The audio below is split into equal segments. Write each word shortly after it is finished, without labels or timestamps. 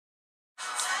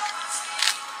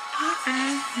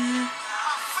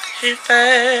He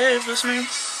favors me.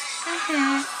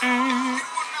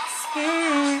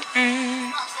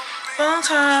 Long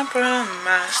time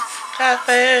promise. God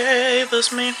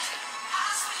favors me.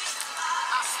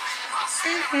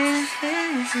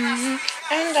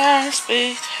 And I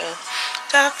speak to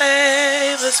God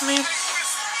favors me.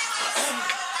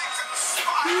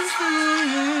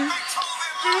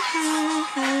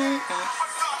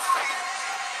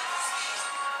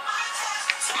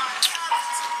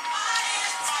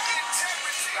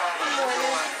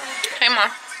 Hey,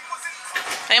 Mom.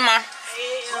 Hey, Mom.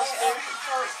 Hey, Esther.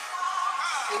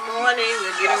 Good morning.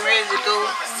 We're getting ready to go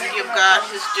give God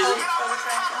His due.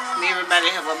 May everybody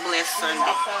have a blessed Sunday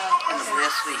and a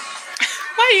blessed week.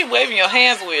 Why are you waving your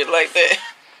hands weird like that?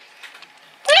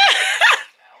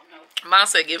 Mom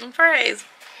said, give him praise.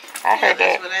 I heard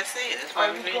that. That's what I said. That's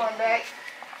why we're going back.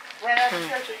 Right after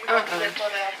church, or you going to that for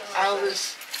the afternoon? I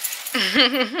was.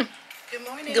 Good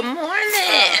morning. Good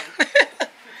morning.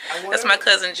 That's my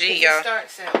cousin G, y'all. It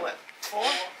starts at what? 4?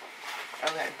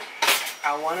 Okay.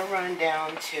 I want to run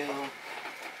down to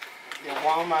the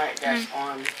Walmart that's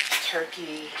on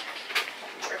Turkey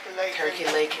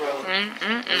Lake Road.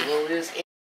 We'll lose it.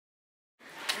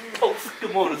 Oh,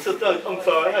 good morning, sister. I'm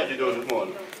sorry. How you doing this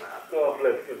morning? God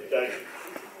bless you. Thank you.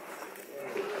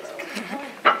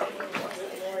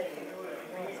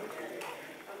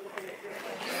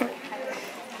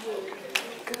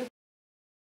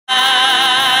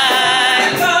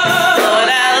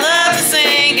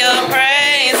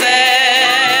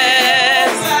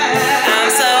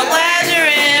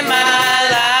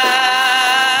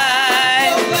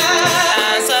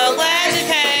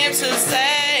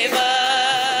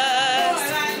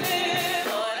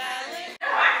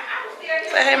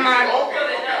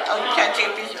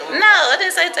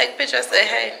 Take a picture. I say,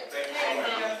 hey.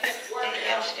 Why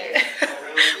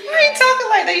are you talking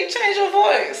like that? You change your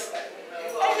voice.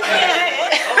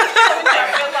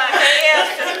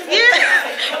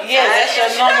 Yeah, that's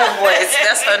your normal voice.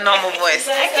 That's her normal voice.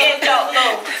 I can't talk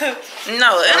low.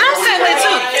 No, and I'm saying that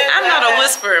too. I'm not a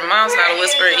whisperer. Mom's not a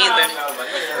whisperer either.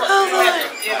 Oh Lord.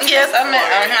 Yes, I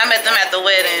met them at the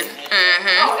wedding.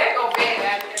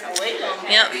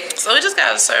 Yep. So we just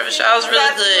got a service, y'all. It was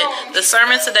really good. The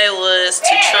sermon today was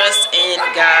to trust in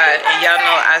God, and y'all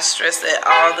know I stress that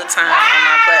all the time on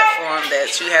my platform,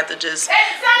 that you have to just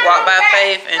walk by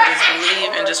faith and just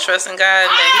believe and just trust in God,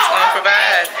 and that He's gonna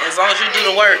provide as long as you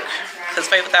do the work. Because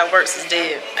faith without works is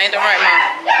dead. Ain't that right,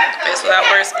 Mom? Faith without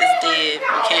works is dead.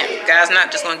 You can't. God's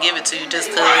not just gonna give it to you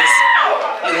just because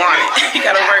you want it. You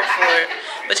gotta work for it.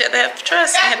 But you have to have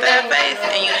trust. You have to have faith,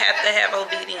 and you have to have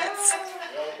obedience.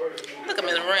 Look at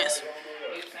Miss Rinse.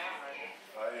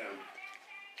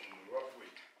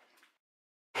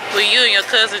 Well, you and your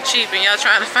cousin Cheap, and y'all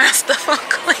trying to find stuff on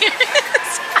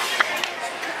clearance.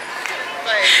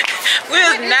 Like,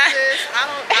 we're not. I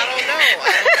don't know.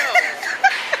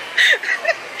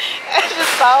 I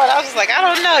just saw it. I was just like, I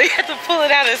don't know. You have to pull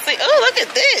it out and see. Oh, look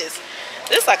at this.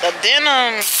 This is like a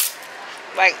denim,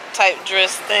 like type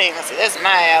dress thing. See, that's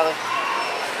my alley.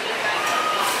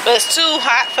 But it's too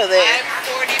hot for that.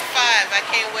 I'm 45. I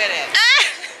can't wear that.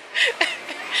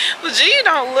 Well, G, you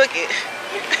don't look it.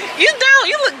 You don't.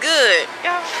 You look good.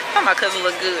 Y'all, how my cousin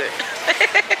look good.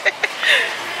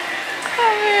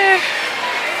 Oh, man.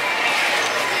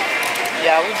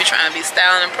 Y'all, we be trying to be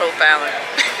styling and profiling.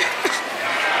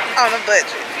 On a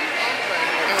budget.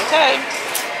 Okay.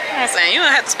 I'm saying, you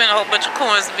don't have to spend a whole bunch of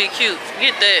coins to be cute.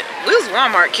 Get that. We was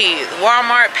Walmart kids.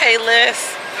 Walmart, pay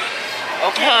less.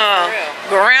 Okay,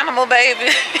 Granimal, baby.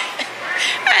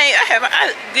 I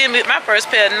didn't get my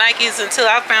first pair of Nikes until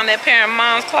I found that pair in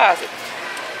Mom's closet.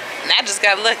 And I just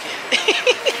got lucky.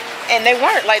 And they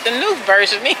weren't like the new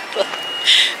version either.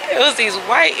 It was these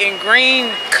white and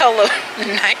green color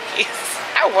Nikes.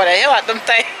 I wore the hell out them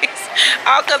things.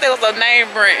 All because it was a name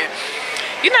brand.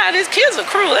 You know how these kids are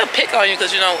cruel. They'll pick on you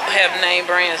because you don't have name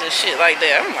brands and shit like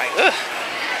that. I'm like, ugh.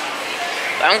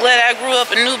 But I'm glad I grew up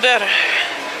and knew better.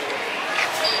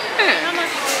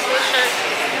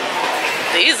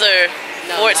 These are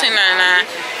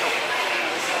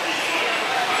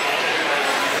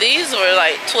 $14.99. These were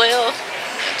like $12.96.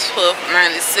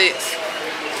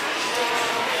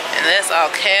 And that's all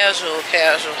casual,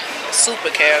 super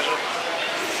casual.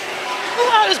 Look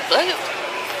at all this bucket.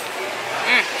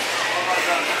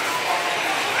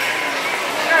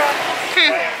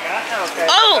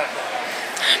 Oh!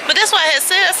 But that's why I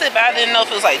said, but I didn't know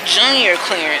if it was like junior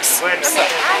clearance. I mean,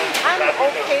 I'm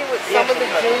okay with some of the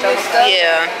junior stuff.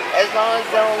 Yeah. As long as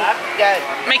they don't got...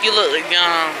 Make you look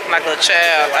young, like a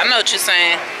child. I know what you're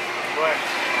saying.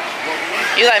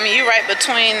 You like me, you right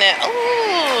between that.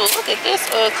 Ooh, look at this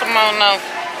kimono.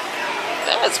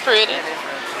 That's pretty.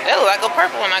 That look like a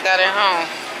purple one I got at home.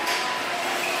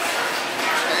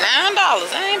 $9.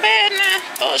 That ain't bad now.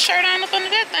 Throw a shirt on up under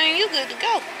that thing, you good to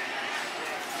go.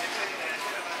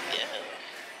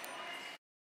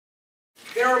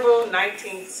 Venerable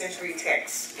 19th century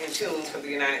texts and tunes for the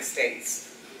United States.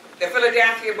 The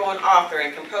Philadelphia-born author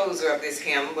and composer of this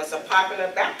hymn was a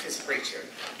popular Baptist preacher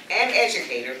and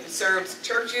educator who served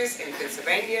churches in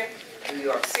Pennsylvania, New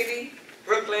York City,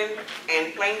 Brooklyn,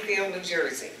 and Plainfield, New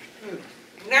Jersey.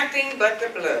 Nothing But the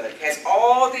Blood has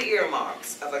all the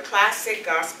earmarks of a classic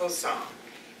gospel song.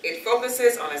 It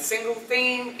focuses on a single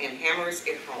theme and hammers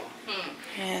it home.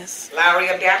 Yes. Lowry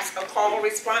adapts a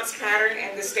call-response pattern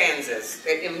in the stanzas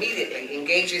that immediately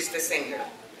engages the singer.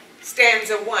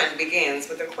 Stanza 1 begins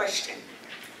with a question.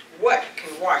 What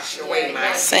can wash away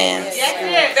my sins?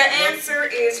 The answer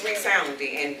is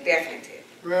resounding and definitive.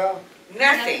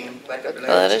 Nothing but the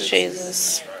blood of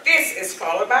Jesus. This is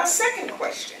followed by a second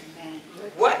question.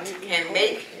 What can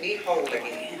make me whole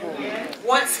again?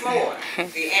 Once more,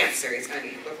 the answer is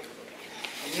unequivocal.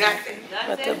 Nothing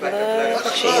But the blood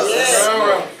of Jesus.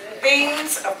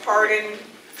 Themes of pardon,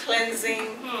 cleansing,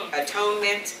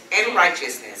 atonement, and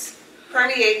righteousness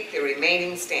permeate the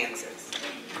remaining stanzas.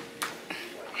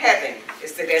 Heaven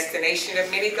is the destination of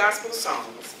many gospel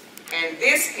songs, and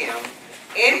this hymn,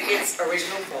 in its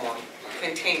original form,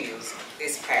 continues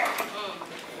this path.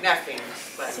 Nothing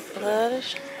but The blood of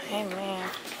Jesus. Amen.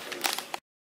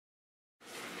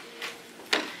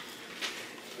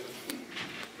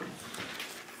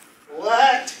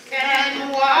 What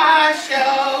can wash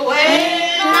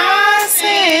away my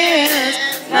sins?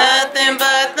 Nothing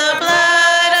but the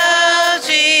blood of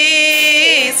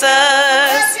Jesus.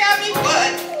 Tell me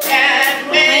what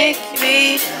can make Make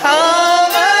me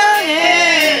whole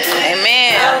again.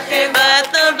 Amen. Nothing but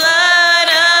the blood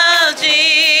of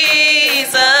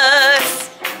Jesus.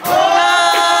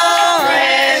 Oh,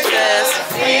 precious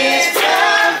is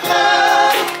the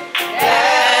blood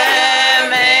that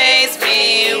makes me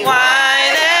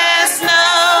white as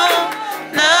snow.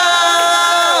 No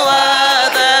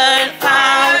other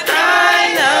fount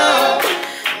I know.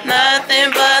 Nothing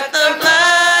but the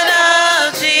blood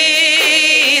of Jesus.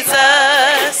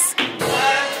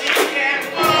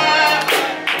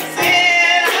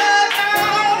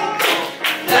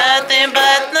 Nothing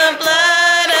but the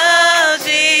blood of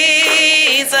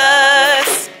Jesus.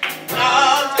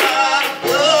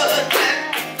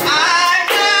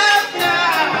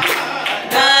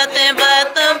 Nothing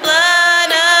but the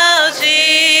blood of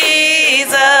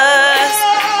Jesus.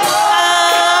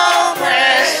 Oh,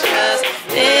 precious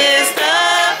is the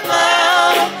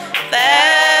flow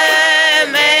that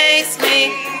makes me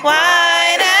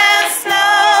white as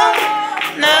snow.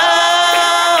 No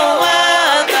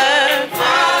other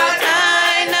fount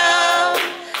I know.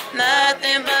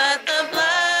 Nothing but the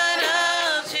blood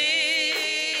of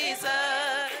Jesus.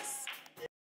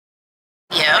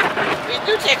 Yep. We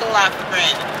do take a lot for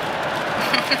granted.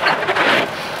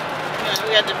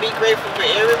 We have to be grateful for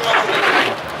every moment.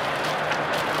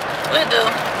 We do.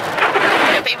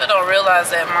 And people don't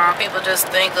realize that, Mom. People just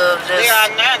think of just... There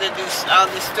are now that do all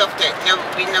this stuff that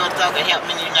we never thought would happen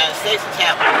in the United States is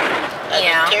happening. Like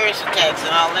Yeah. the terrorist attacks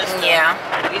and all that stuff. Yeah.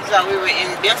 We thought we were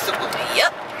invincible.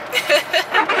 Yep.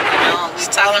 We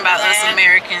Just talking about us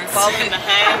Americans. falling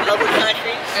behind other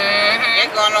countries.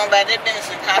 They're going on by their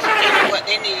business and concentrating on what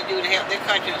they need to do to help their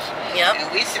countries. Yep. And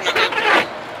we sitting up there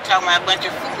talking about a bunch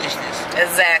of foolishness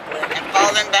Exactly. and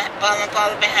falling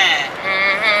behind.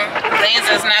 Things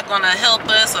that's not going to help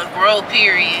us or grow,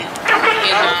 period.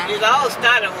 You know? It all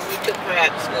started when we took prayer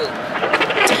to school.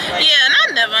 Yeah, and I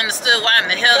never understood why in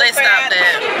the hell they stopped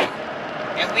that.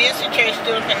 And we as a church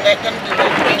still can let them do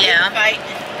it. We Yeah. didn't fight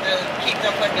to keep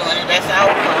them from doing it. That's our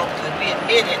fault because we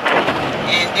admit it.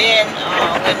 And then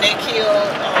when they killed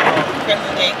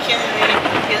President Kennedy,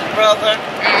 his brother,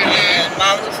 and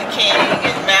Martin Luther King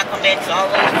and Malcolm X, all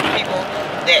those people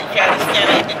that try to stand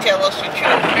up and tell us the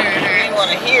truth. We didn't want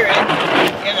to hear it,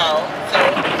 you know. So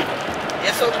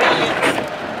disobedience.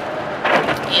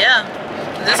 Yeah.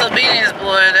 Disobedience,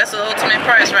 boy, that's the ultimate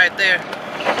price right there.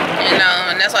 You know,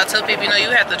 and that's why I tell people, you know,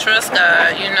 you have to trust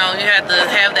God. You know, you have to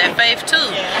have that faith too.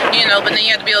 You know, but then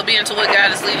you have to be obedient to what God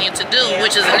is leading you to do,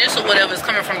 which is initially whatever is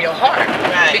coming from your heart.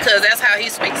 Right. Because that's how He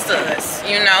speaks to us.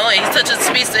 You know, and He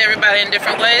speaks to everybody in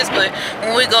different ways. But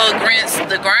when we go against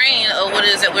the grain of what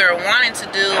it is that we're wanting to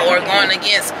do or going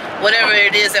against whatever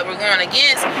it is that we're going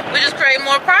against, we just create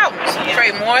more problems. We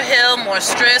create more hell, more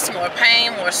stress, more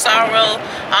pain, more sorrow,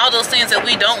 all those things that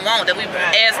we don't want, that we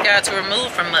ask God to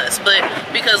remove from us. But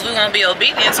because we won't be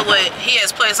obedient to what He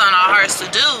has placed on our hearts to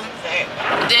do,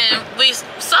 then we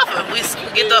suffer. We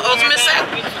get the ultimate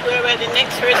sacrifice. We worry about the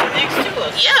next person next to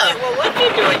us. Yeah. Like, well, what you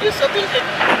doing? You're so busy.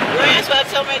 That's what I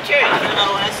tell my church. You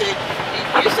know, I said,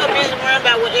 you're so busy worrying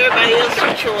about what everybody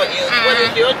else's chore is. What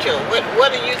is your chore?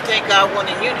 What do you think God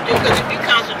wanted you to do? Because if you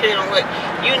concentrate on what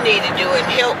you need to do and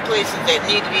help places that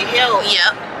need to be helped,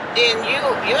 then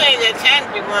you ain't got time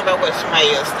to be worrying about what somebody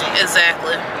else thinks.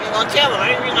 Exactly. You're gonna tell them.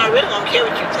 I really don't care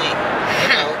what you think.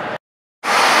 You know.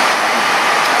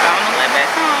 On the way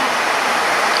back home,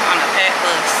 on the pack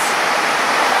bus.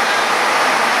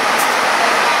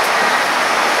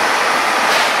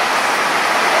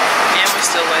 And we're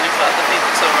still waiting for other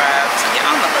people to arrive.